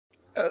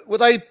were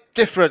they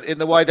different in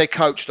the way they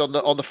coached on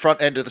the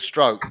front end of the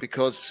stroke?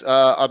 Because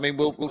I mean,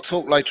 we'll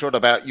talk later on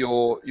about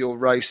your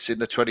race in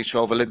the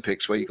 2012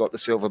 Olympics where you got the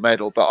silver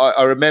medal. But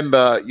I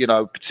remember, you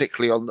know,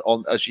 particularly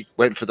on as you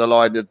went for the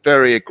line, they're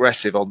very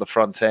aggressive on the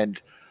front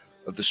end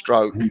of the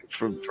stroke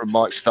from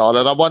Mike's style.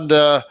 And I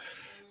wonder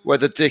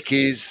whether Dick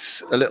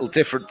is a little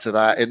different to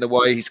that in the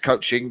way he's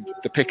coaching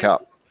the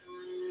pickup.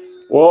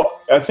 Well,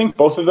 I think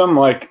both of them,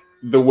 like,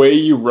 the way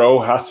you row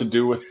has to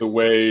do with the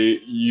way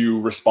you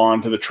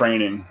respond to the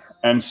training.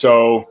 And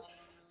so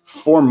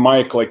for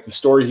Mike, like, the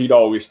story he'd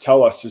always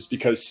tell us is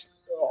because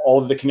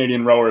all of the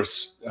Canadian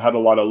rowers had a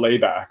lot of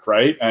layback,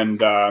 right? And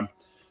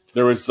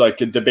there was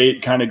like a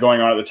debate kind of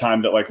going on at the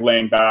time that, like,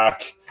 laying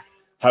back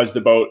has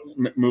the boat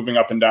moving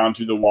up and down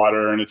through the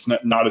water and it's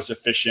not as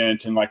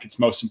efficient, and like it's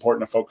most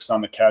important to focus on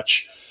the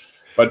catch.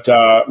 But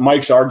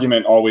Mike's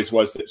argument always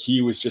was that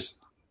he was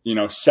just, you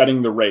know,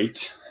 setting the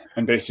rate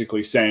and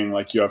basically saying,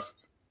 like, you have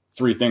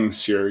three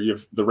things here. You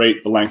have the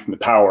rate, the length, and the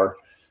power.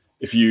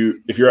 If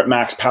you're at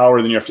max power,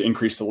 then you have to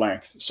increase the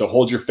length. So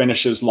hold your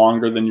finishes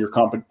longer than your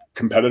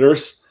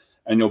competitors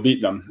and you'll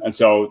beat them. And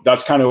so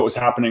that's kind of what was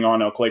happening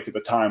on Elk Lake at the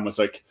time, was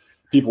like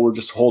people were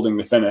just holding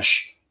the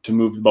finish to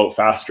move the boat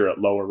faster at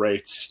lower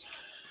rates.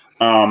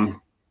 And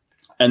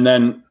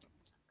then,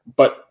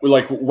 but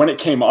like when it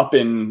came up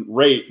in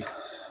rate,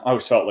 I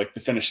always felt like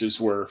the finishes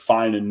were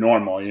fine and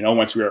normal, you know,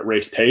 once we were at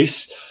race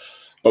pace.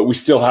 But we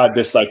still had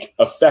this like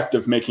effect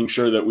of making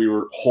sure that we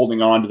were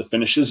holding on to the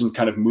finishes and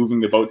kind of moving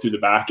the boat through the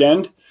back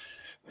end.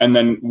 And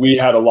then we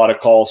had a lot of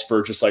calls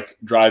for just like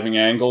driving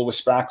angle with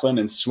Spracklen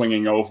and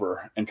swinging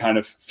over and kind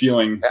of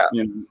feeling,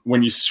 you know,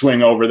 when you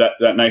swing over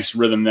that nice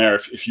rhythm there,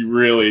 if you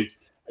really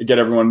get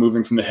everyone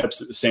moving from the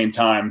hips at the same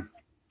time,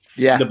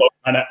 the boat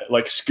kind of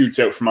like scoots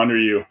out from under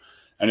you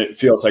and it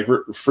feels like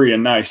free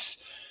and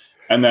nice.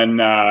 And then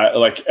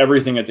like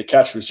everything at the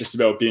catch was just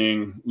about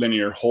being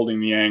linear,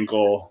 holding the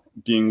angle,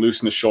 being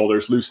loose in the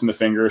shoulders, loose in the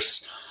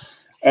fingers.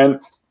 And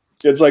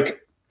it's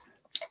like,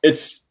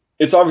 it's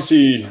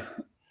obviously,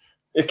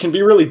 it can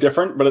be really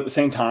different, but at the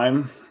same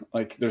time,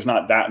 like there's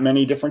not that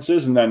many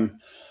differences. And then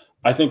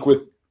I think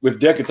with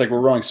Dick, it's like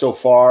we're rowing so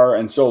far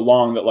and so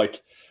long that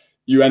like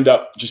you end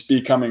up just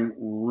becoming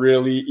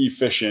really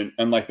efficient.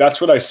 And like,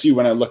 that's what I see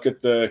when I look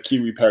at the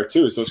Kiwi pair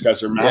too, is those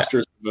guys are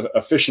masters of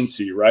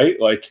efficiency, right?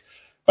 Like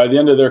by the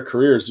end of their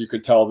careers, you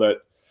could tell that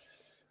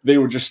they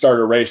would just start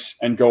a race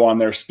and go on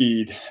their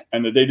speed,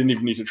 and that they didn't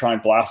even need to try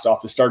and blast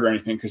off the start or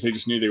anything because they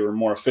just knew they were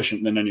more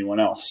efficient than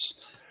anyone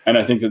else. And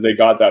I think that they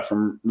got that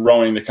from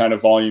rowing the kind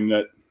of volume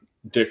that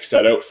Dick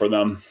set out for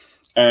them.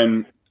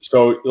 And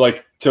so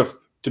like to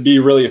be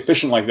really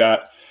efficient like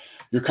that,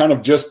 you're kind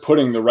of just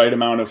putting the right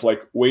amount of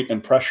like weight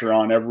and pressure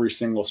on every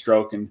single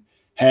stroke and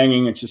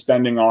hanging and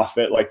suspending off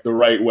it like the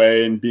right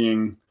way and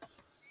being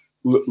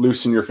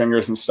loose in your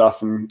fingers and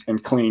stuff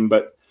and clean.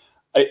 But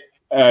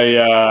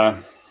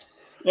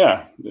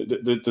yeah.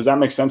 Does that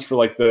make sense for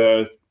like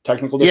the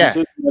technical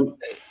differences?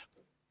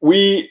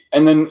 Yeah.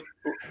 And then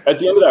at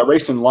the end of that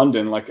race in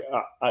London, like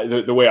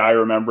the way I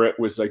remember it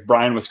was like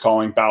Brian was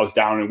calling bows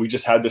down, and we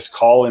just had this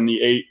call in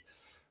the 8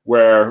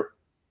 where,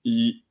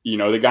 you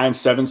know, the guy in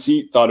 7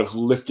 seat thought of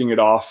lifting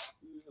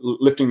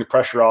the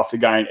pressure off the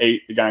guy in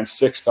 8, the guy in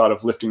 6 thought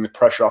of lifting the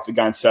pressure off the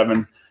guy in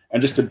 7,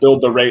 and just to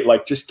build the rate,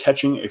 like just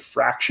catching a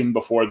fraction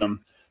before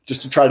them,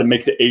 just to try to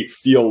make the 8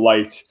 feel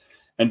light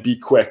and be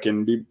quick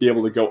and be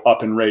able to go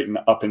up in rate and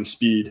up in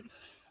speed.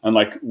 And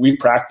like we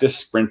practiced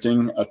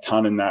sprinting a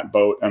ton in that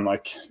boat, and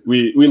like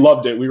we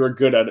loved it. We were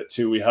good at it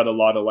too. We had a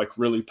lot of like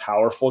really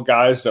powerful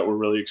guys that were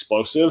really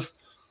explosive,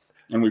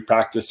 and we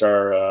practiced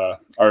our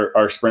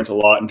sprint a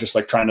lot and just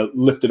like trying to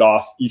lift it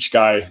off each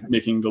guy,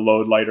 making the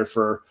load lighter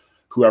for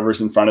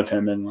whoever's in front of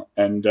him.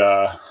 And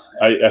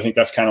I think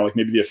that's kind of like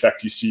maybe the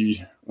effect you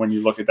see when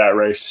you look at that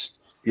race.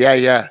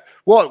 Yeah.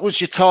 What was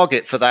your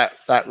target for that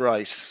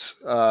race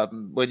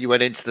when you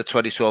went into the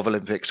 2012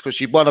 Olympics? Because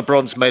you won a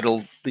bronze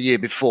medal the year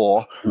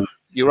before.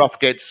 You're up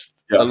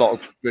against a lot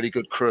of really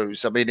good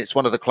crews. I mean, it's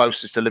one of the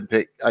closest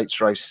Olympic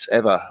 8s race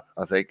ever,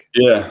 I think.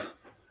 Yeah.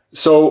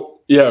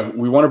 So, yeah,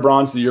 we won a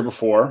bronze the year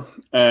before.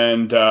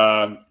 And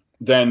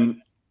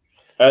then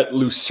at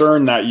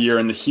Lucerne that year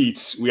in the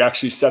heats, we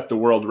actually set the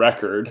world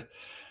record.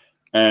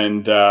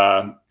 And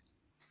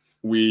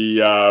we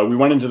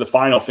went into the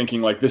final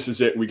thinking like, this is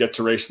it. We get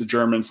to race the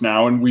Germans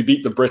now. And we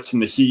beat the Brits in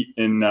the heat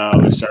in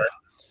Lucerne.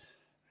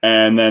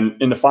 And then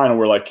in the final,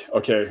 we're like,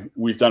 okay,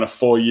 we've done a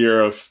full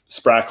year of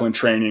Spracklen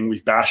training.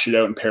 We've bashed it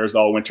out in pairs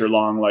all winter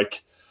long.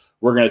 Like,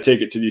 we're going to take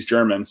it to these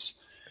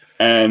Germans.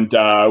 And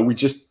we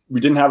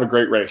didn't have a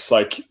great race.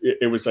 Like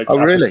it was like,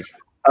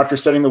 after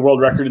setting the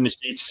world record in the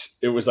heats,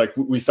 it was like,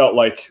 we felt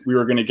like we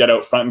were going to get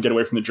out front and get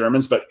away from the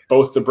Germans, but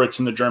both the Brits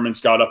and the Germans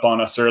got up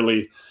on us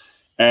early.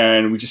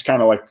 And we just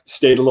kind of like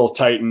stayed a little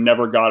tight and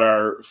never got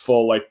our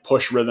full like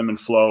push rhythm and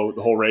flow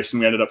the whole race. And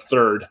we ended up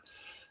 3rd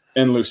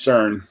in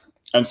Lucerne.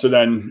 And so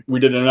then we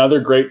did another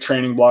great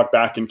training block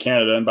back in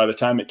Canada. And by the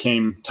time it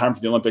came time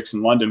for the Olympics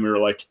in London, we were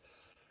like,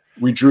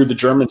 we drew the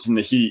Germans in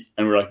the heat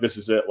and we were like, this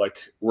is it. Like,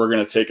 we're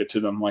going to take it to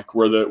them. Like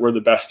we're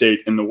the best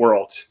 8 in the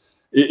world.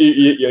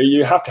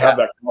 You have to have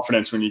that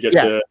confidence when you get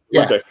to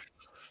Olympic.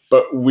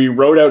 But we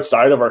rode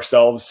outside of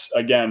ourselves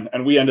again,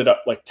 and we ended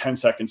up like 10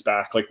 seconds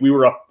back. Like we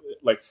were up,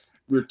 like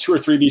we were 2 or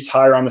 3 beats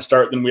higher on the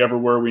start than we ever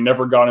were. We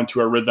never got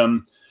into a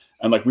rhythm,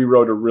 and like we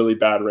rode a really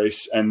bad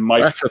race. And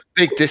Mike, that's a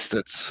big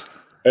distance.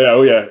 Yeah,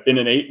 oh yeah, in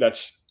an 8,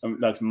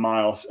 that's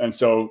miles. And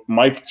so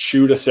Mike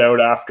chewed us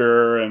out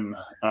after, and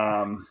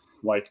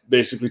like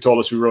basically told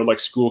us we rode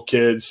like school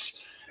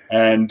kids,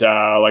 and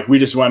like we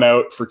just went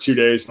out for 2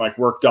 days and like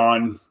worked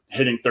on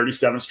hitting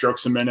 37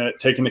 strokes a minute,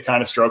 taking the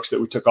kind of strokes that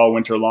we took all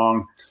winter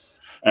long.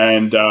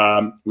 And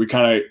we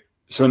kind of,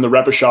 so in the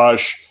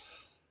repechage,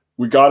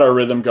 we got our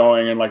rhythm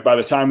going. And like by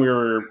the time we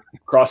were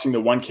crossing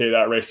the 1K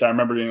that race, I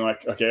remember being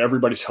like, okay,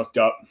 everybody's hooked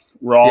up.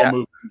 We're all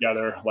moving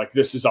together. Like,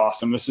 this is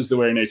awesome. This is the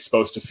way Nate's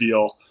supposed to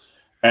feel.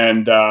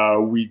 And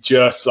we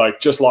just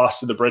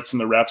lost to the Brits in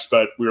the reps,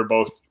 but we were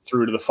both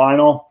through to the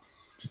final.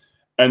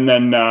 And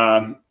then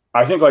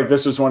I think like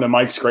this was one of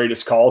Mike's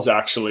greatest calls,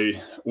 actually,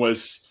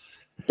 was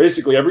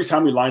basically every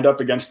time we lined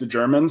up against the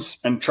Germans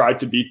and tried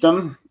to beat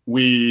them,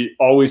 we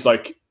always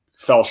like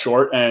fell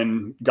short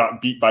and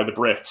got beat by the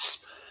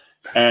Brits.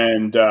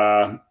 And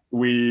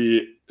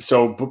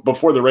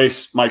before the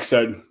race, Mike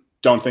said,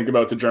 don't think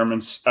about the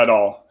Germans at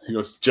all. He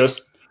goes,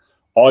 just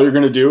all you're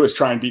going to do is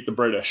try and beat the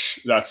British.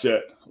 That's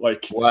it.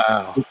 Like,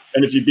 wow.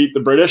 And if you beat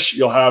the British,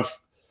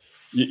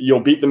 you'll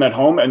beat them at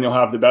home and you'll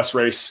have the best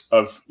race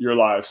of your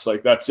lives.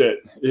 Like, that's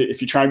it.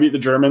 If you try and beat the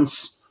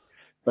Germans,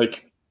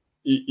 like,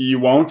 you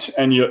won't,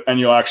 and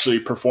you'll actually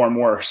perform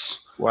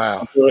worse.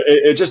 Wow. So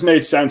it just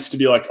made sense to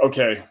be like,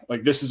 okay,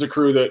 like this is a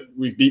crew that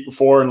we've beat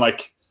before. And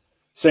like,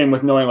 same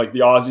with knowing like the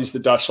Aussies, the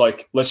Dutch,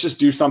 like, let's just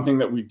do something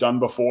that we've done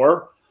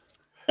before.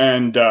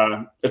 And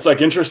it's like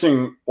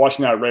interesting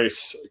watching that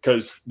race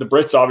because the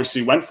Brits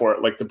obviously went for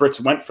it. Like the Brits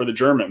went for the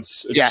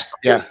Germans.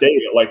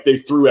 Like they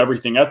threw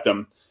everything at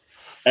them.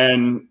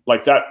 And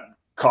like that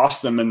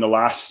cost them in the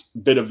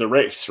last bit of the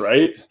race.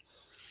 Right.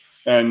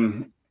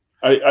 And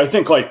I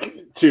think like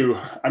too,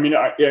 I mean,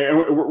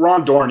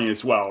 Ron Dorney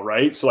as well,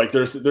 right? So like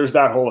there's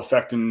that whole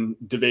effect and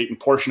debate and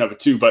portion of it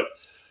too, but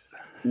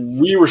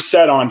we were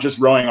set on just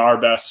rowing our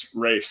best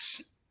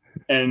race,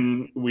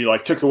 and we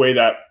like took away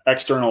that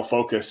external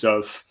focus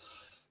of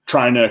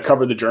trying to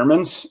cover the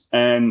Germans,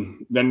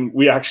 and then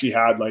we actually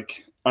had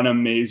like an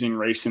amazing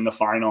race in the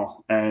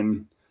final,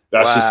 and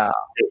that's just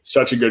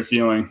such a good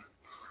feeling.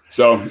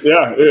 So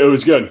yeah, it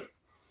was good.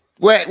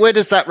 Where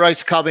does that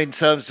race come in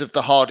terms of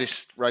the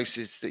hardest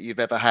races that you've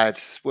ever had?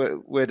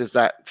 Where does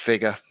that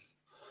figure?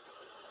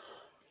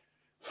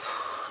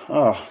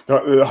 Oh,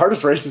 the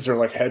hardest races are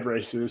like head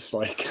races.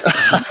 Like,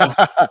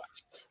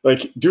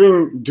 like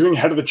doing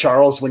head of the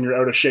Charles when you're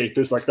out of shape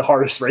is like the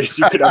hardest race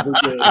you could ever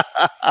do.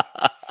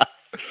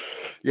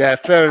 Yeah,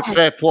 fair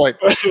point.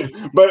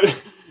 But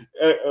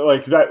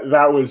like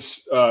that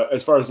was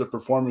as far as the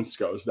performance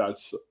goes,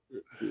 that's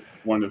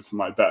one of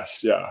my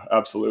best. Yeah,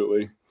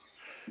 absolutely.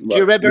 Do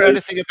you remember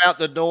anything about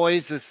the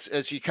noise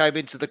as you came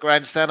into the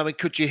grandstand? I mean,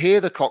 could you hear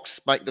the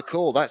cocks make the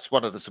call? That's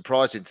one of the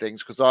surprising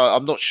things, because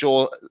I'm not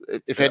sure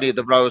if any of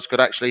the rowers could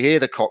actually hear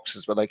the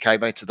coxes when they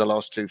came into the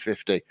last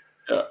 250.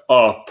 Yeah.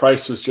 Oh,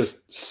 Price was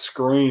just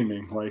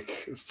screaming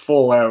like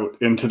full out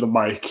into the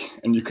mic,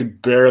 and you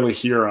could barely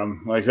hear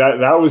him. Like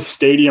that was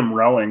stadium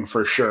rowing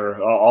for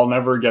sure. I'll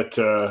never get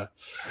to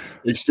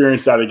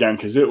experience that again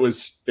because it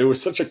was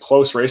such a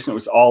close race, and it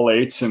was all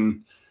 8s,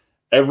 and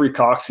every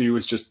coxie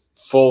was just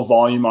full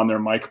volume on their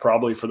mic,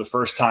 probably for the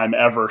first time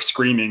ever,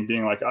 screaming,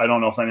 being like, I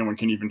don't know if anyone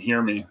can even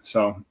hear me.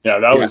 So yeah,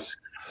 that was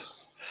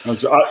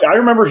I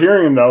remember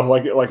hearing him though.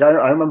 Like I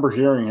remember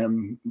hearing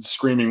him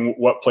screaming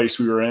what place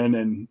we were in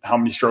and how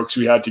many strokes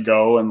we had to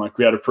go. And like,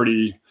 we had a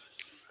pretty,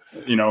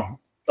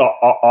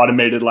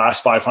 automated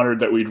last 500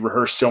 that we'd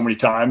rehearsed so many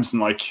times.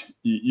 And like,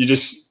 you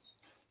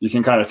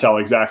can kind of tell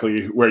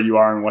exactly where you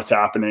are and what's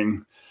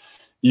happening,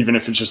 even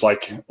if it's just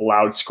like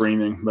loud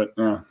screaming, but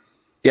yeah.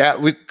 Yeah,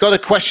 we've got a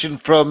question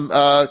from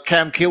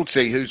Cam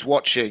Kilty, who's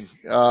watching,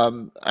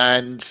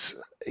 and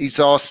he's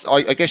asked,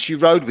 I guess you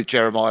rode with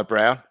Jeremiah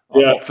Brown.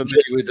 I'm not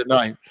familiar with the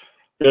name.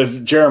 There's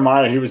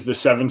Jeremiah. He was the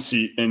 7th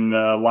seat in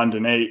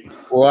London 8.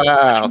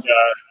 Wow.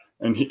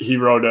 And he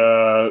wrote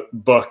a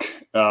book,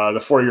 The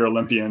 4-Year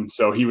Olympian.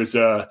 So he was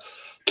a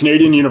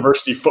Canadian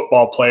university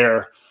football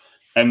player.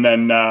 And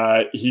then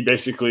he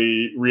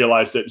basically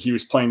realized that he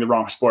was playing the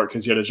wrong sport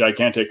because he had a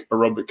gigantic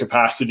aerobic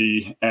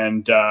capacity,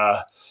 and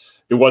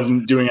it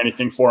wasn't doing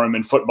anything for him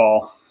in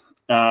football.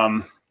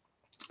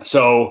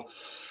 So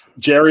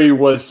Jerry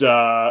was,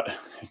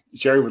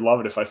 Jerry would love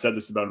it if I said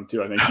this about him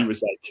too. I think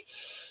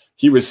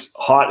he was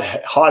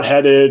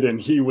hot-headed,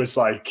 and he was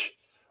like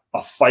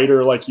a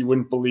fighter like you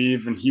wouldn't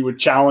believe. And he would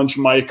challenge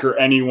Mike or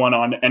anyone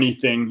on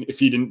anything if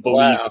he didn't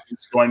believe it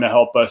was going to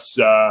help us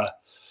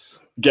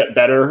get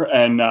better.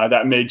 And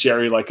that made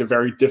Jerry like a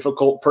very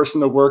difficult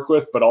person to work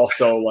with, but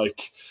also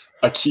like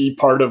a key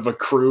part of a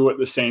crew at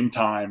the same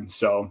time.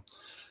 So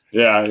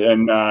yeah.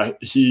 And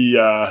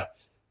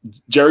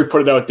Jerry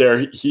put it out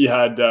there. He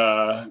had,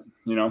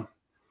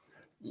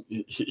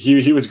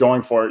 he was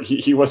going for it.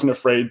 He wasn't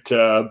afraid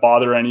to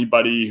bother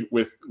anybody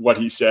with what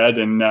he said,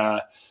 and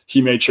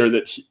he made sure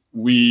that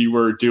we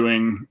were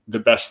doing the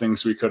best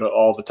things we could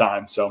all the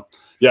time. So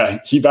yeah,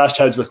 he bashed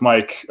heads with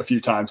Mike a few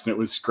times, and it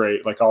was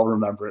great. Like, I'll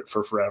remember it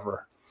for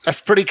forever.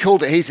 That's pretty cool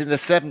that he's in the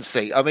 7th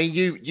seat. I mean,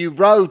 you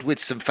rode with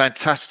some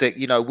fantastic,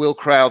 you know, Will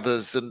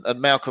Crowthers and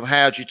Malcolm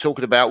Howard you're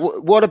talking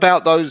about. What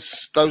about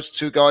those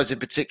two guys in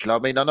particular? I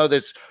mean, I know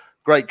there's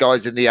great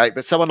guys in the 8,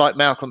 but someone like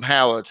Malcolm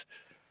Howard,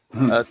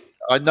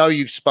 I know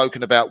you've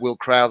spoken about Will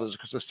Crowthers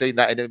because I've seen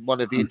that in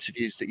one of the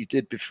interviews that you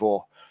did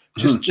before.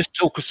 Just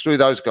talk us through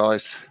those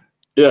guys.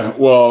 Yeah,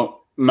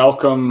 well,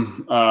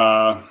 Malcolm,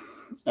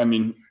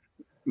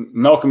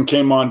 Malcolm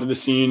came onto the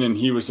scene and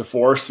he was a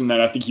force. And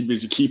then I think he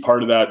was a key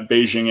part of that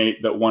Beijing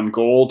 8 that won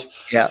gold.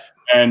 Yeah.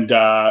 And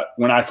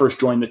when I first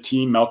joined the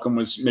team, Malcolm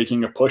was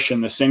making a push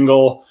in the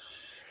single.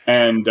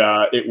 And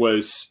it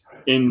was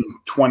in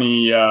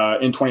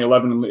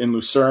 2011 in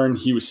Lucerne.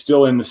 He was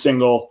still in the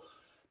single.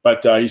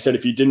 But he said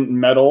if he didn't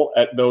medal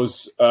at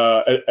those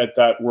at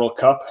that World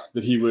Cup,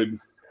 that he would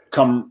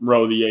come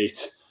row the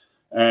 8.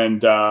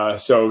 And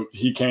so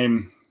he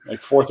came like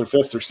 4th or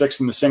 5th or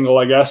 6th in the single,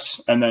 I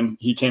guess. And then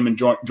he came and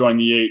joined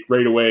the 8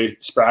 right away.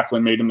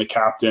 Spracklin made him the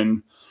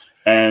captain,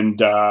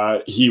 and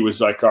he was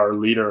like our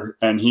leader.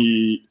 And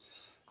he,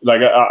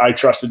 like, I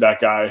trusted that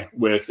guy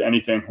with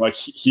anything. Like,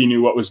 he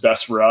knew what was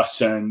best for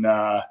us. And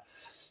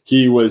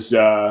he was,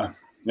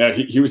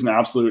 he was an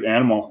absolute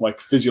animal,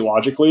 like,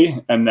 physiologically.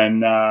 And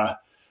then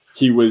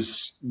he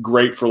was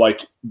great for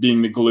like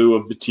being the glue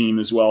of the team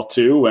as well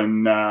too.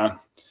 And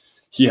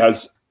he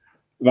has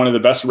one of the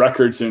best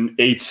records in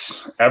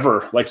 8s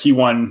ever. Like, he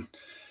won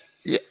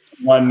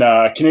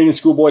Canadian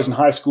schoolboys in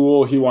high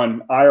school. He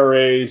won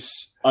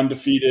IRAs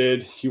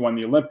undefeated. He won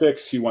the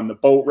Olympics. He won the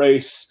boat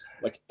race.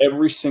 Like,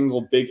 every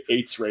single big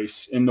 8s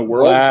race in the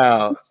world.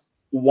 Wow.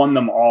 Won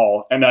them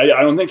all. And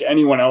I don't think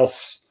anyone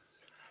else,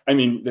 I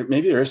mean,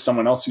 maybe there is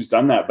someone else who's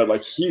done that, but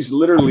like, he's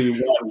literally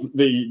won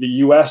the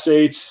US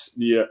 8s,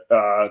 the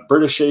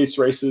British 8s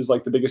races,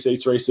 like the biggest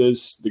 8s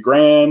races, the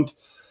Grand,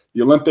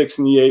 the Olympics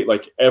in the 8,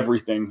 like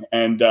everything.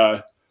 And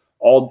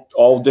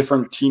all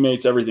different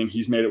teammates, everything.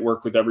 He's made it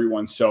work with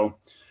everyone. So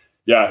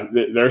yeah,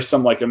 there's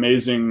some like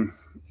amazing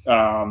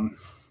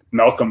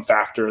Malcolm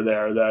factor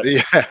there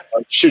that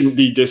like, shouldn't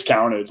be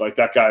discounted. Like,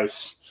 that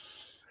guy's,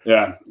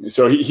 yeah.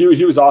 So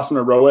he was awesome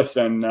to row with,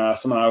 and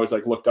someone I always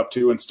like looked up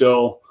to and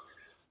still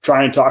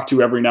try and talk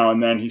to every now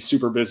and then. He's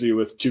super busy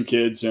with 2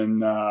 kids,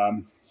 and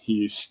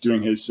he's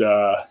doing his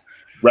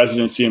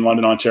residency in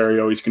London,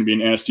 Ontario. He's going to be an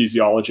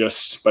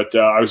anesthesiologist. But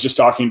I was just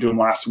talking to him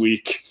last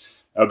week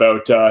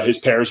about his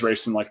pairs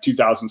race in like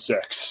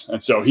 2006.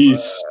 And so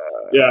he's,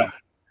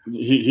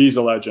 he's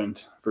a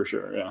legend for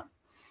sure. Yeah.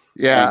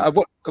 Yeah.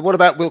 What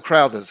about Will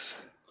Crowthers?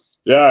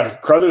 Yeah,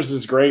 Crowthers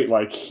is great.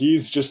 Like,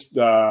 he's just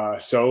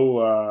so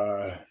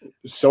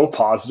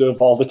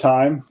positive all the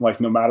time. Like,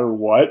 no matter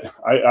what,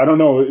 I don't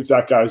know if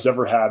that guy's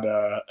ever had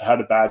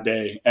a bad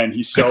day. And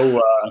he's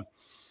so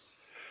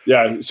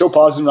so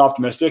positive and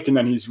optimistic. And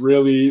then he's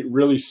really,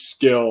 really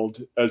skilled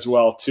as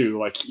well too.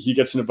 Like, he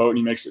gets in a boat and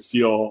he makes it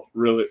feel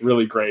really,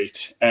 really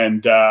great.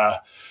 And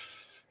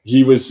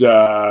he was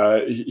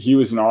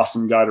an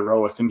awesome guy to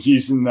row with. And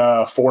he's in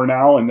the 4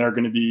 now, and they're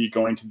going to be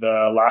going to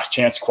the last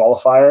chance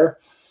qualifier.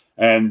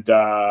 And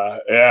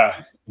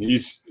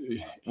he's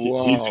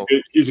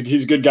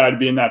a good guy to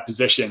be in that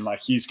position. Like,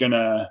 is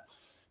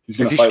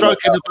he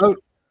stroking the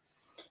boat?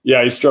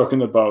 Yeah, he's stroking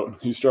the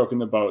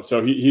boat.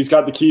 So he's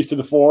got the keys to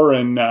the 4,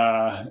 and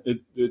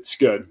it's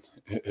good.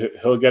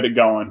 He'll get it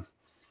going.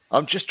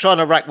 I'm just trying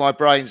to rack my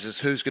brains as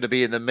who's going to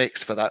be in the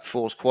mix for that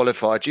 4th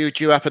qualifier. Do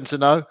you happen to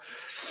know?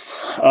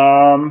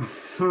 I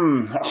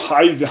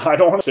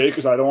don't want to say,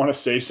 because I don't want to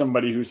say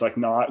somebody who's like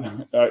not.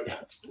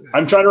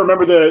 I'm trying to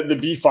remember the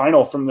B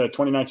final from the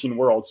 2019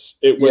 Worlds.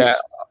 It was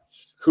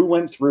who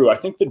went through. I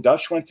think the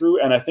Dutch went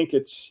through, and I think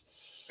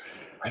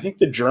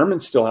the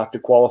Germans still have to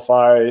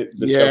qualify.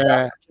 The South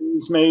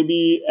Africans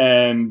maybe,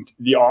 and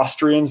the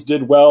Austrians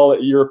did well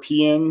at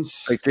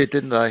Europeans. They did,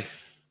 didn't they?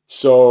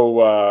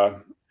 So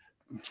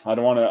I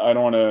don't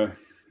want to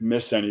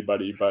miss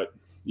anybody, but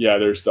yeah,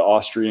 there's the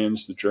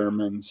Austrians, the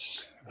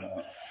Germans.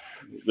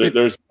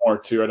 There's more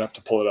too. I'd have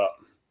to pull it up.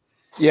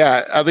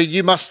 Yeah, I mean,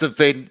 you must have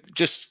been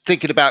just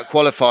thinking about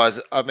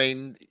qualifiers. I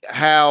mean,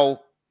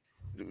 how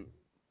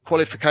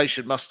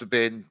qualification must have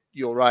been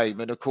your aim,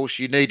 and of course,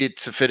 you needed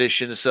to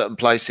finish in a certain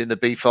place in the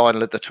B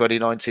final at the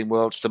 2019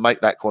 Worlds to make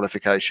that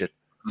qualification.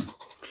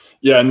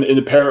 Yeah, and in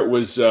the pair, it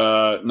was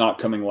not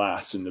coming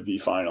last in the B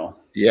final.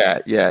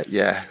 Yeah.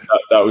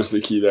 That was the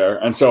key there.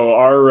 And so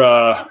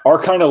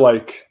our kind of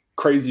like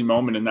crazy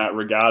moment in that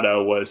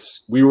regatta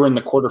was we were in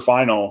the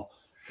quarterfinal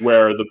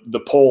where the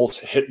poles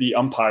hit the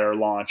umpire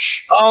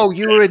launch. Oh,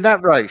 you were in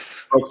that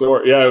race?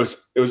 Yeah, it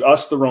was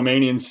us, the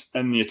Romanians,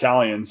 and the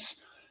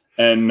Italians.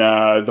 And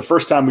the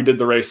first time we did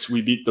the race,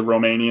 we beat the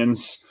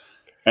Romanians,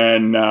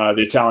 and the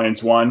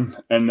Italians won.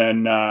 And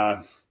then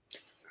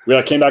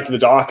we came back to the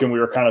dock and we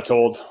were kind of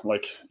told,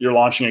 like, you're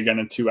launching again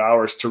in 2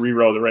 hours to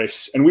re-row the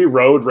race. And we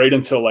rowed right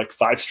until like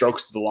 5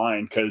 strokes to the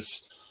line,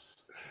 because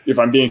if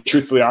I'm being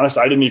truthfully honest,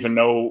 I didn't even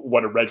know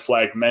what a red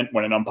flag meant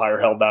when an umpire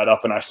held that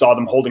up, and I saw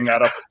them holding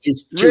that up.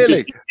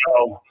 Really?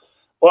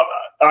 Well,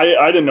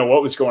 I didn't know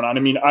what was going on. I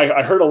mean,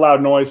 I heard a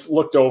loud noise,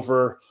 looked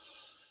over.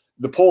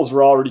 The poles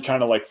were already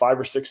kind of like 5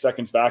 or 6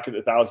 seconds back at the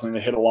 1,000, and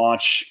they hit a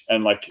launch.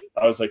 And like,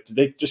 I was like, did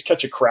they just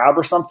catch a crab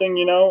or something?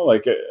 You know,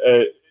 like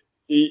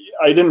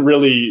I didn't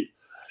really.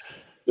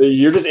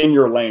 You're just in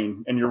your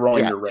lane and you're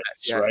rowing your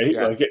race, right?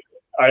 Yeah.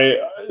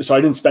 So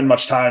I didn't spend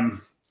much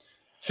time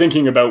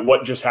thinking about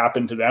what just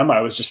happened to them.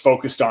 I was just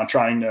focused on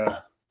trying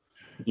to,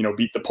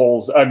 beat the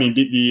Poles. I mean,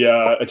 beat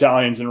the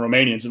Italians and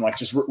Romanians and like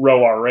just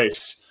row our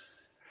race.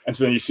 And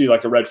so then you see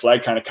like a red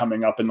flag kind of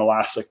coming up in the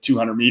last like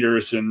 200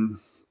 meters, and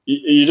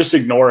you just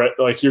ignore it.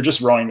 Like, you're just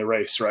rowing the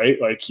race, right?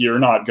 Like, you're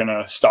not going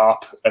to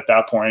stop at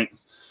that point.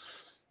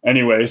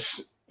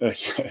 Anyways.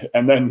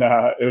 And then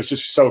it was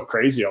just so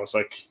crazy. I was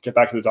like, get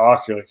back to the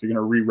dock. You're like, you're going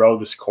to re-row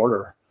this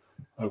quarter.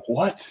 Like,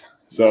 what?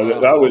 So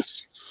that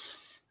was,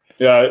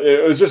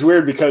 it was just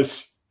weird,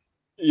 because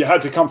you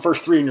had to come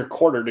first 3 in your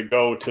quarter to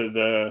go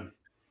to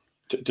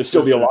to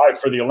still be alive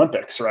for the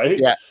Olympics, right?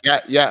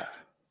 Yeah.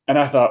 And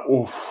I thought,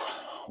 oh,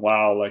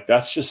 wow, like,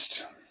 that's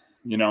just,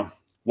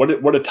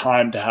 what a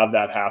time to have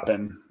that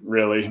happen,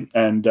 really.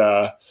 And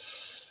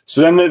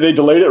so then they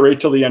delayed it right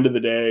till the end of the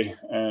day,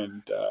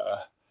 and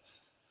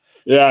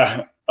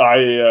that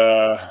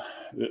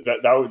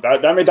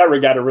made that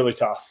regatta really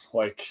tough.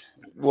 Like,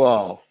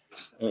 wow,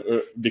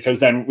 because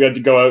then we had to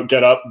go out,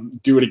 get up,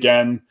 do it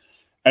again,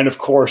 and of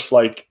course,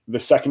 like, the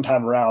second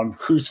time around,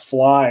 who's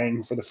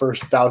flying for the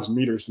first 1,000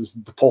 meters is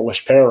the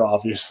Polish pair,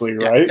 obviously,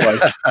 right?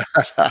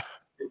 Like,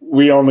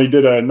 we only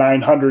did a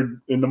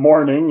 900 in the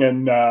morning,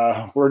 and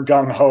we're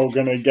gung ho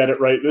gonna get it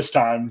right this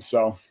time.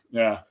 So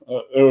yeah,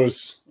 it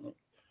was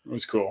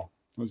cool.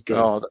 It was good.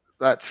 Oh,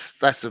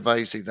 that's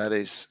amazing. That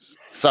is.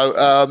 So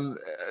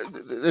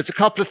there's a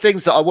couple of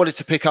things that I wanted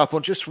to pick up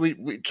on, just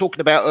we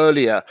talking about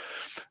earlier,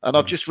 and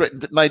I've just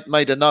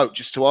made a note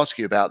just to ask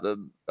you about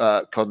them,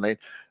 Conlin.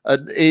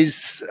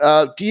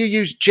 Do you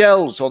use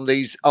gels on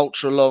these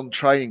ultra long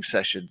training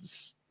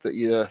sessions that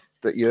you're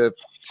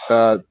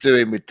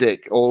doing with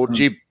Dick, or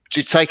do you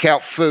take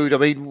out food? I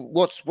mean,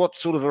 what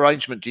sort of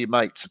arrangement do you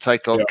make to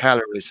take on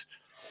calories?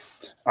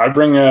 I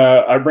bring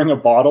a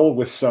bottle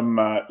with some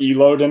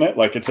E-load in it,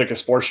 like it's like a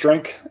sports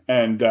drink,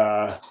 and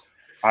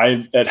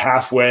I at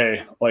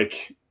halfway,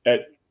 like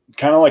at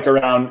kind of like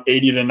around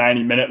 80 to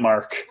 90 minute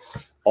mark,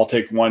 I'll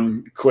take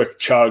one quick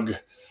chug.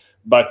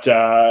 But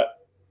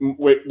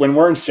when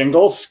we're in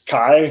singles,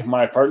 Kai,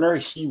 my partner,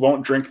 he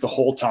won't drink the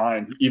whole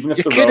time, even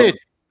if the road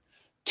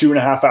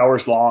 2.5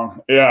 hours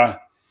long. Yeah.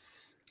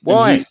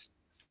 Why?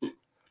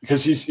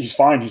 Because he's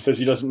fine. He says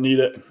he doesn't need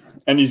it,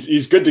 and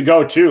he's good to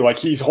go too. Like,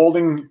 he's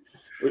holding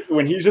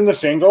when he's in the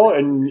single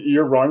and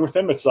you're rowing with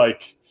him. It's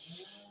like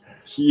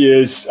he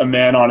is a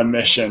man on a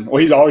mission. Well,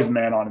 he's always a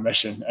man on a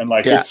mission, and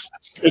like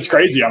it's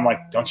crazy. I'm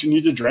like, don't you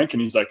need to drink?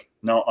 And he's like,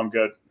 no, I'm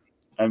good.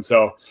 And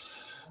so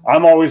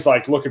I'm always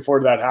like looking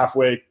forward to that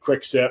halfway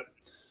quick sip.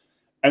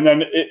 And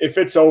then if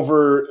it's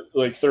over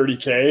like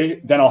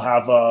 30K, then I'll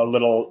have a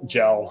little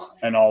gel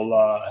and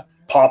I'll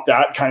pop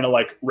that kind of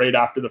like right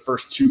after the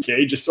first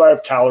 2K, just so I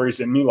have calories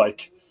in me,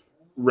 like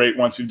right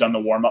once we've done the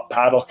warm up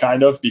paddle,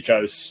 kind of,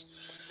 because,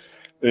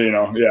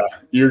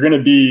 you're going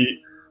to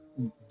be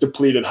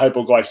depleted,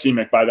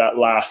 hypoglycemic by that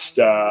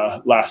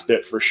last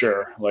bit for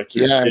sure. Like,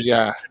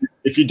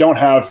 if you don't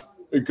have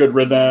a good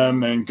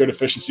rhythm and good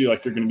efficiency,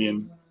 like, you're going to be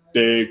in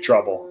big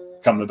trouble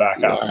come the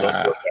back after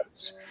those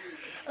workouts.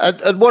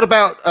 And what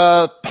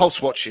about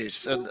pulse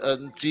watches? And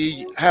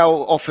how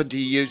often do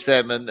you use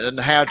them, and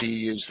how do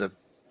you use them?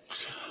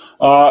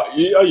 I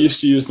used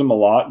to use them a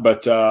lot,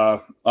 but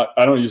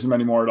I don't use them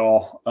anymore at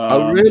all.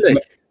 Oh, really?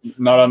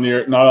 Not on the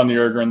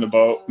erg or in the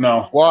boat.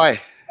 No.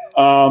 Why?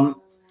 I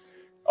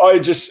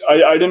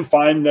didn't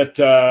find that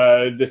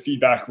the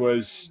feedback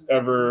was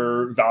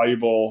ever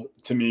valuable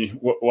to me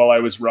while I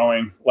was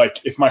rowing. Like,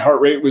 if my heart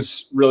rate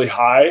was really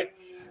high,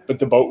 but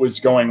the boat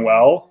was going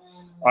well,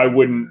 I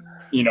wouldn't,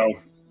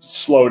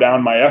 slow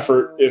down my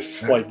effort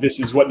if like this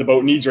is what the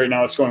boat needs right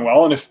now, it's going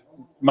well. And if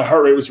my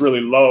heart rate was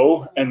really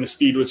low and the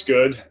speed was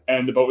good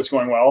and the boat was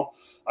going well,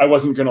 I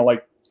wasn't going to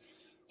like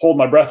hold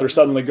my breath or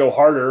suddenly go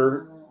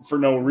harder for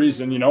no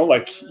reason,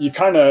 like you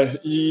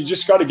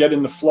just got to get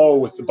in the flow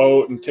with the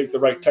boat and take the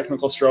right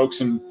technical strokes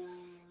and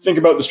think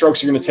about the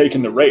strokes you're going to take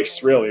in the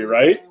race, really.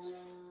 Right.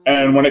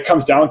 And when it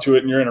comes down to it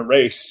and you're in a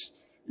race,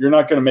 you're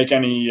not going to make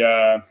any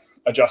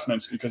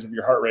adjustments because of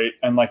your heart rate.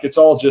 And like, it's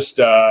all just,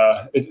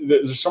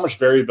 there's so much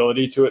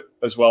variability to it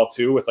as well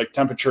too, with like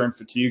temperature and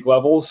fatigue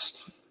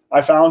levels,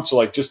 I found. So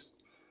like, just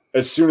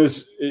as soon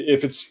as,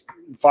 if it's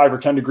 5 or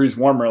 10 degrees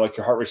warmer, like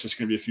your heart rate's just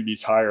going to be a few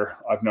beats higher,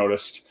 I've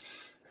noticed.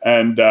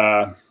 And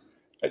I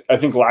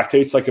think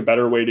lactate's like a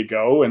better way to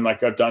go. And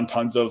like, I've done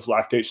tons of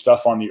lactate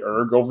stuff on the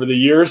erg over the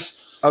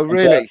years. Oh,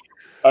 really?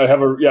 So I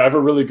have a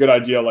really good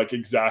idea, like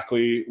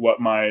exactly what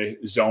my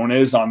zone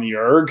is on the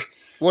erg.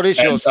 What is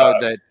your zone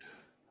then?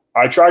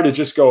 I try to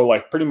just go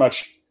like pretty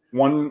much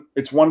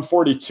it's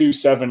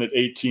 142.7 at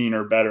 18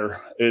 or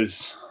better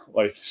is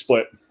like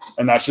split.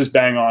 And that's just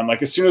bang on.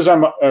 Like as soon as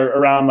I'm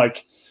around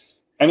like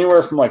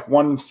anywhere from like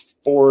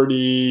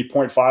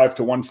 140.5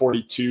 to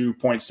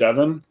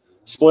 142.7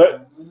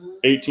 split,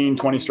 18,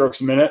 20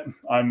 strokes a minute,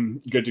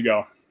 I'm good to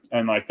go.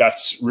 And like,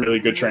 that's really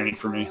good training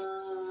for me.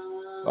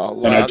 Oh,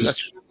 wow. And I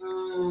just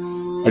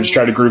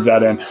try to groove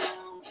that in.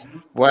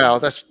 Wow.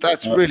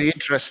 That's really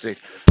interesting.